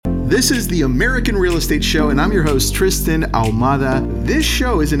This is the American Real Estate Show, and I'm your host, Tristan Ahumada. This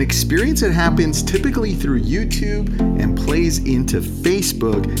show is an experience that happens typically through YouTube and plays into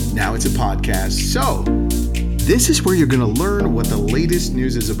Facebook. Now it's a podcast. So, this is where you're going to learn what the latest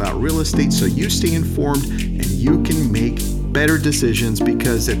news is about real estate so you stay informed and you can make better decisions,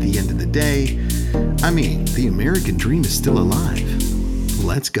 because at the end of the day, the American dream is still alive.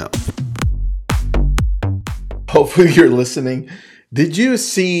 Let's go. Hopefully you're listening. Did you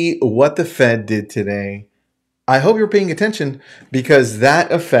see what the Fed did today? I hope you're paying attention because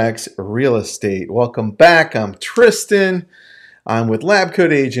that affects real estate. Welcome back. I'm Tristan. I'm with Lab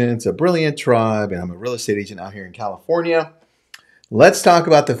Coat Agents, a brilliant tribe, and I'm a real estate agent out here in California. Let's talk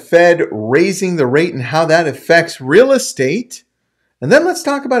about the Fed raising the rate and how that affects real estate. And then let's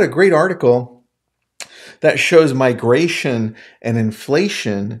talk about a great article that shows migration and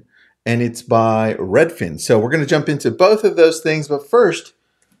inflation, and it's by Redfin. So we're going to jump into both of those things. But first,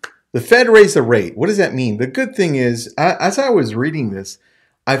 the Fed raised the rate. What does that mean? The good thing is, as I was reading this,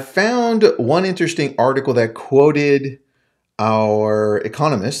 I found one interesting article that quoted our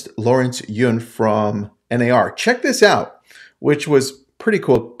economist, Lawrence Yun from NAR. Check this out, which was pretty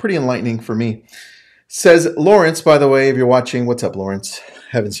cool, pretty enlightening for me. Says Lawrence, by the way, if you're watching, what's up, Lawrence?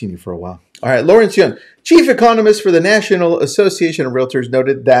 Haven't seen you for a while. All right, Lawrence Yun, chief economist for the National Association of Realtors,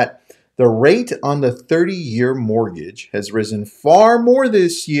 noted that the rate on the 30-year mortgage has risen far more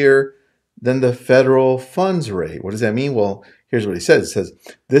this year than the federal funds rate. What does that mean? Well, here's what he says. It says,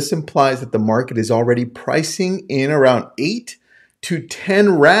 this implies that the market is already pricing in around 8 to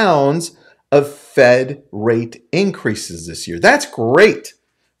 10 rounds of Fed rate increases this year. That's great,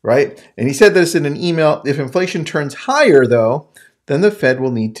 right? And he said this in an email. If inflation turns higher, though, then the Fed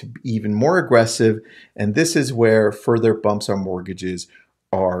will need to be even more aggressive. And this is where further bumps on mortgages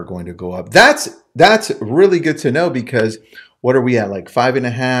are going to go up. That's really good to know, because what are we at, like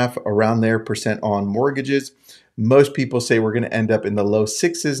 5.5 around there percent on mortgages? Most people say we're going to end up in the low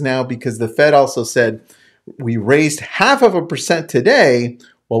 6s now, because the Fed also said we raised 0.5% today.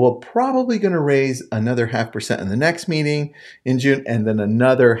 Well, we're probably going to raise another 0.5% in the next meeting in June, and then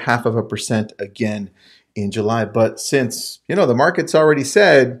another 0.5% again in July. But since the market's already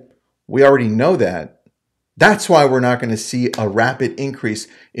said, we already know that. That's why we're not going to see a rapid increase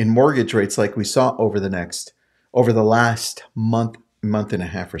in mortgage rates like we saw over the last month and a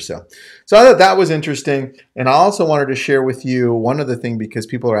half or so. So I thought that was interesting. And I also wanted to share with you one other thing, because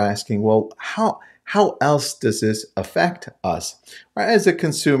people are asking, well, how else does this affect us, right, as a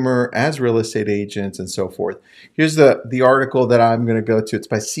consumer, as real estate agents, and so forth? Here's the article that I'm going to go to. It's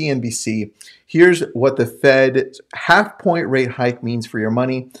by CNBC. Here's what the Fed half-point rate hike means for your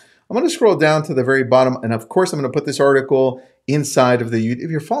money. I'm going to scroll down to the very bottom, and of course, I'm going to put this article inside of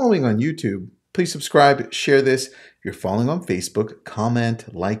if you're following on YouTube, please subscribe, share this. If you're following on Facebook,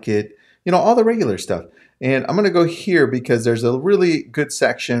 comment, like it, all the regular stuff. And I'm going to go here because there's a really good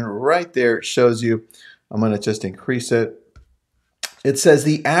section right there. It shows you. I'm going to just increase it. It says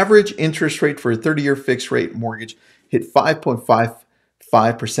the average interest rate for a 30-year fixed rate mortgage hit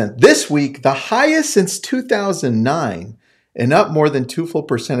 5.55% this week, the highest since 2009. And up more than 2 full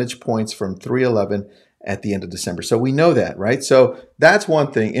percentage points from 3.11 at the end of December. So we know that, right? So that's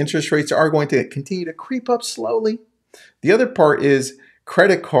one thing. Interest rates are going to continue to creep up slowly. The other part is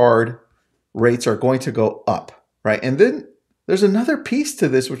credit card rates are going to go up, right? And then there's another piece to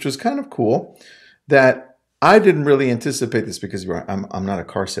this, which was kind of cool, that I didn't really anticipate this, because I'm not a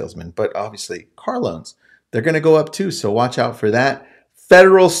car salesman, but obviously car loans, they're going to go up too. So watch out for that.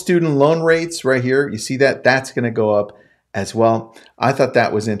 Federal student loan rates right here. You see that? That's going to go up as well. I thought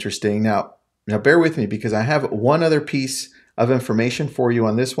that was interesting. Now bear with me, because I have one other piece of information for you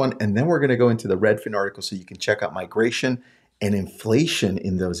on this one, and then we're going to go into the Redfin article so you can check out migration and inflation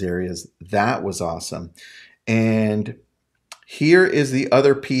in those areas. That was awesome. And here is the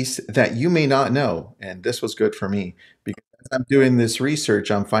other piece that you may not know, and this was good for me, because as I'm doing this research,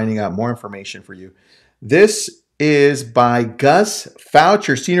 I'm finding out more information for you. This is by Gus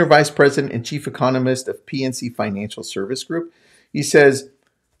Foucher, Senior Vice President and Chief Economist of PNC Financial Service Group. He says,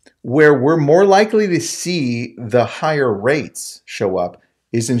 where we're more likely to see the higher rates show up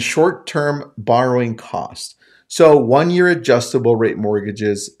is in short-term borrowing costs. So 1-year adjustable rate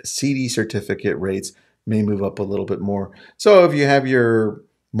mortgages, CD certificate rates may move up a little bit more. So if you have your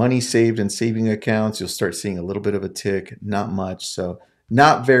money saved in saving accounts, you'll start seeing a little bit of a tick, not much. So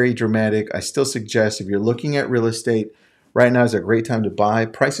not very dramatic. I still suggest, if you're looking at real estate, right now is a great time to buy.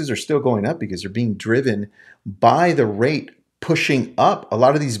 Prices are still going up because they're being driven by the rate pushing up. A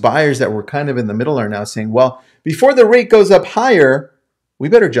lot of these buyers that were kind of in the middle are now saying, well, before the rate goes up higher, we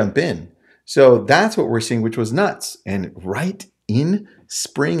better jump in. So that's what we're seeing, which was nuts. And right in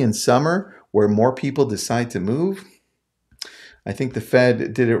spring and summer where more people decide to move. I think the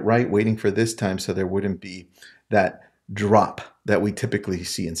Fed did it right waiting for this time so there wouldn't be that drop that we typically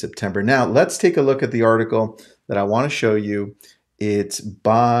see in September. Now, let's take a look at the article that I want to show you. It's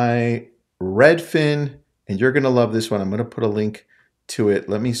by Redfin, and you're going to love this one. I'm going to put a link to it.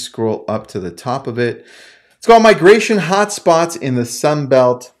 Let me scroll up to the top of it. It's called Migration Hotspots in the Sun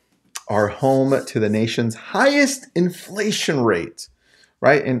Belt are home to the nation's highest inflation rate,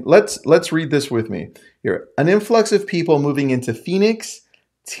 right? And let's read this with me here. An influx of people moving into Phoenix,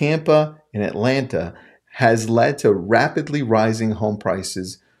 Tampa, and Atlanta has led to rapidly rising home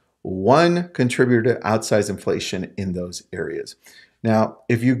prices, one contributor to outsized inflation in those areas. Now,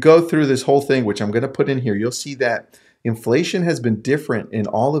 if you go through this whole thing, which I'm going to put in here, you'll see that inflation has been different in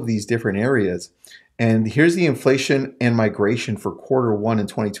all of these different areas. And here's the inflation and migration for Q1 in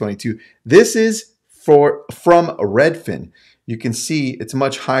 2022. This is from Redfin. You can see it's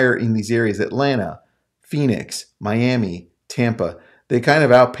much higher in these areas: Atlanta, Phoenix, Miami, Tampa. They kind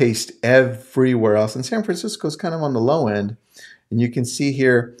of outpaced everywhere else. And San Francisco is kind of on the low end. And you can see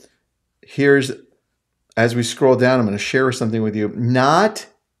here, as we scroll down, I'm going to share something with you. Not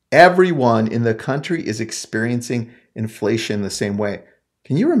everyone in the country is experiencing inflation the same way.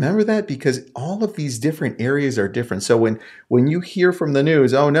 Can you remember that? Because all of these different areas are different. So when you hear from the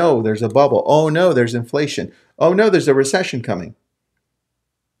news, oh no, there's a bubble. Oh no, there's inflation. Oh no, there's a recession coming.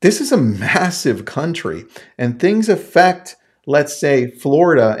 This is a massive country, and things affect, let's say,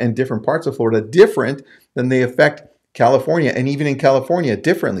 Florida and different parts of Florida different than they affect California, and even in California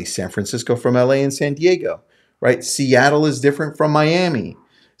differently. San Francisco from LA and San Diego, right? Seattle is different from Miami.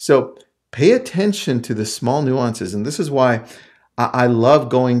 So pay attention to the small nuances, and this is why I love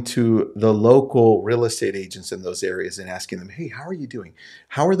going to the local real estate agents in those areas and asking them, hey, how are you doing?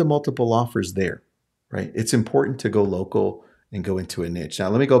 How are the multiple offers there, right? It's important to go local and go into a niche. Now,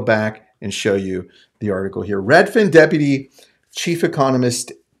 let me go back and show you the article here. Redfin Deputy Chief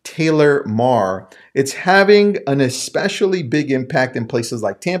Economist Taylor Marr, it's having an especially big impact in places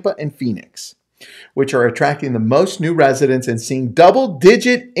like Tampa and Phoenix, which are attracting the most new residents and seeing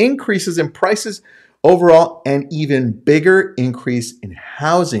double-digit increases in prices overall and even bigger increase in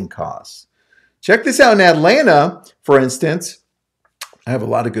housing costs. Check this out. In Atlanta, for instance, I have a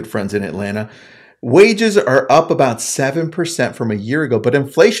lot of good friends in Atlanta. Wages are up about 7% from a year ago, but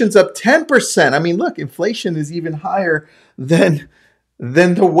inflation's up 10%. I mean, look, inflation is even higher than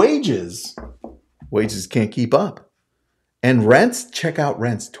the wages. Wages can't keep up. And rents, check out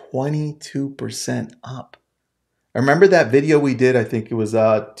rents, 22% up. I remember that video we did, I think it was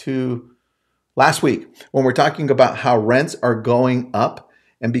last week, when we're talking about how rents are going up.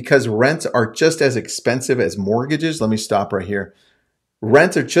 And because rents are just as expensive as mortgages, let me stop right here.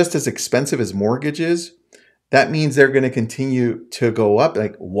 Rents are just as expensive as mortgages. That means they're going to continue to go up.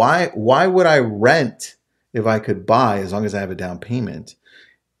 Like, why would I rent if I could buy as long as I have a down payment?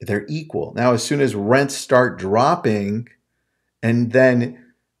 They're equal. Now, as soon as rents start dropping, and then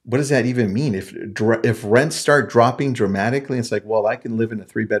what does that even mean? If rents start dropping dramatically, it's like, well, I can live in a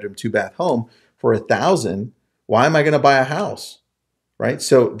 3-bedroom, 2-bath home for $1,000. Why am I going to buy a house? Right?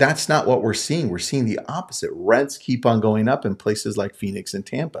 So that's not what we're seeing. We're seeing the opposite. Rents keep on going up in places like Phoenix and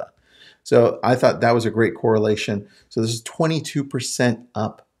Tampa. So I thought that was a great correlation. So this is 22%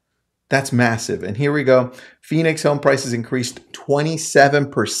 up. That's massive. And here we go. Phoenix home prices increased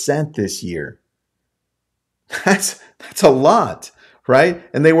 27% this year. That's a lot, right?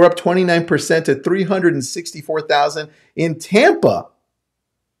 And they were up 29% to $364,000 in Tampa.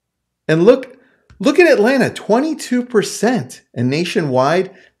 And look at Atlanta, 22%, and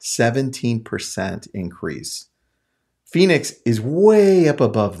nationwide, 17% increase. Phoenix is way up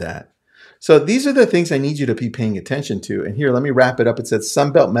above that. So these are the things I need you to be paying attention to. And here, let me wrap it up. It says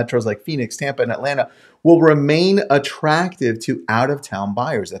Sunbelt metros like Phoenix, Tampa, and Atlanta will remain attractive to out-of-town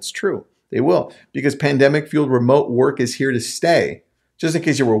buyers. That's true. They will, because pandemic-fueled remote work is here to stay. Just in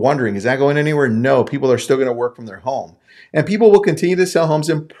case you were wondering, is that going anywhere? No, people are still going to work from their home. And people will continue to sell homes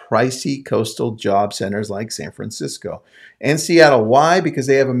in pricey coastal job centers like San Francisco and Seattle. Why? Because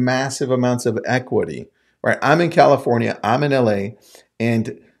they have massive amounts of equity. Right? I'm in California, I'm in LA,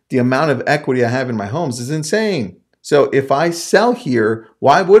 and the amount of equity I have in my homes is insane. So if I sell here,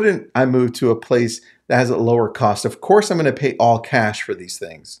 why wouldn't I move to a place that has a lower cost? Of course, I'm going to pay all cash for these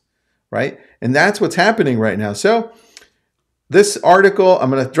things, right? And that's what's happening right now. So this article, I'm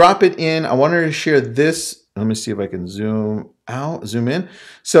going to drop it in. I wanted to share this. Let me see if I can zoom in.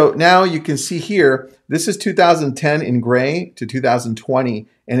 So now you can see here, this is 2010 in gray to 2020.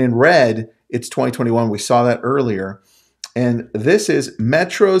 And in red, it's 2021. We saw that earlier. And this is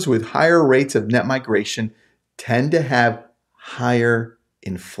metros with higher rates of net migration tend to have higher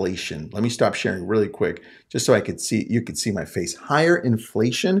inflation. Let me stop sharing really quick just so you could see my face. Higher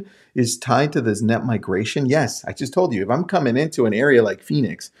inflation is tied to this net migration. Yes, I just told you, if I'm coming into an area like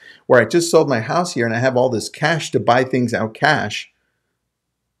Phoenix where I just sold my house here and I have all this cash to buy things out cash,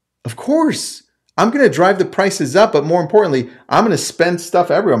 of course, I'm going to drive the prices up, but more importantly, I'm going to spend stuff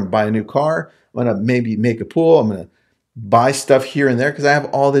everywhere. I'm going to buy a new car. I'm going to maybe make a pool. I'm going to buy stuff here and there because I have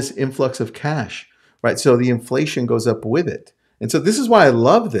all this influx of cash, right? So the inflation goes up with it. And so this is why I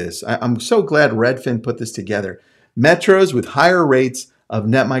love this. I'm so glad Redfin put this together. Metros with higher rates of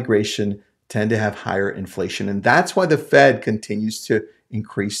net migration tend to have higher inflation. And that's why the Fed continues to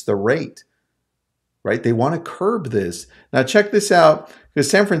increase the rate, right? They want to curb this. Now, check this out, because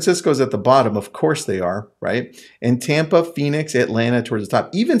San Francisco's at the bottom. Of course they are, right? And Tampa, Phoenix, Atlanta towards the top.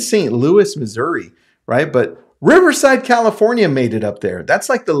 Even St. Louis, Missouri, right? But Riverside, California made it up there. That's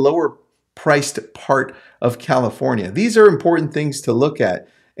like the lower priced part of California. These are important things to look at.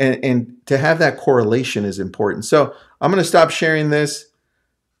 And to have that correlation is important. So I'm going to stop sharing this.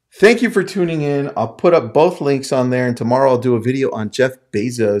 Thank you for tuning in. I'll put up both links on there. And tomorrow I'll do a video on Jeff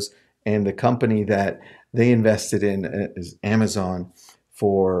Bezos and the company that they invested in is Amazon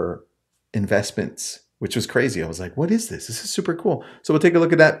for investments, which was crazy. I was like, what is this? This is super cool. So we'll take a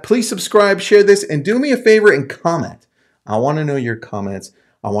look at that. Please subscribe, share this, and do me a favor and comment. I want to know your comments.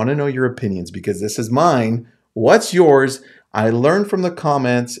 I want to know your opinions because this is mine. What's yours? I learned from the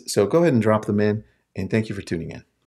comments. So go ahead and drop them in. And thank you for tuning in.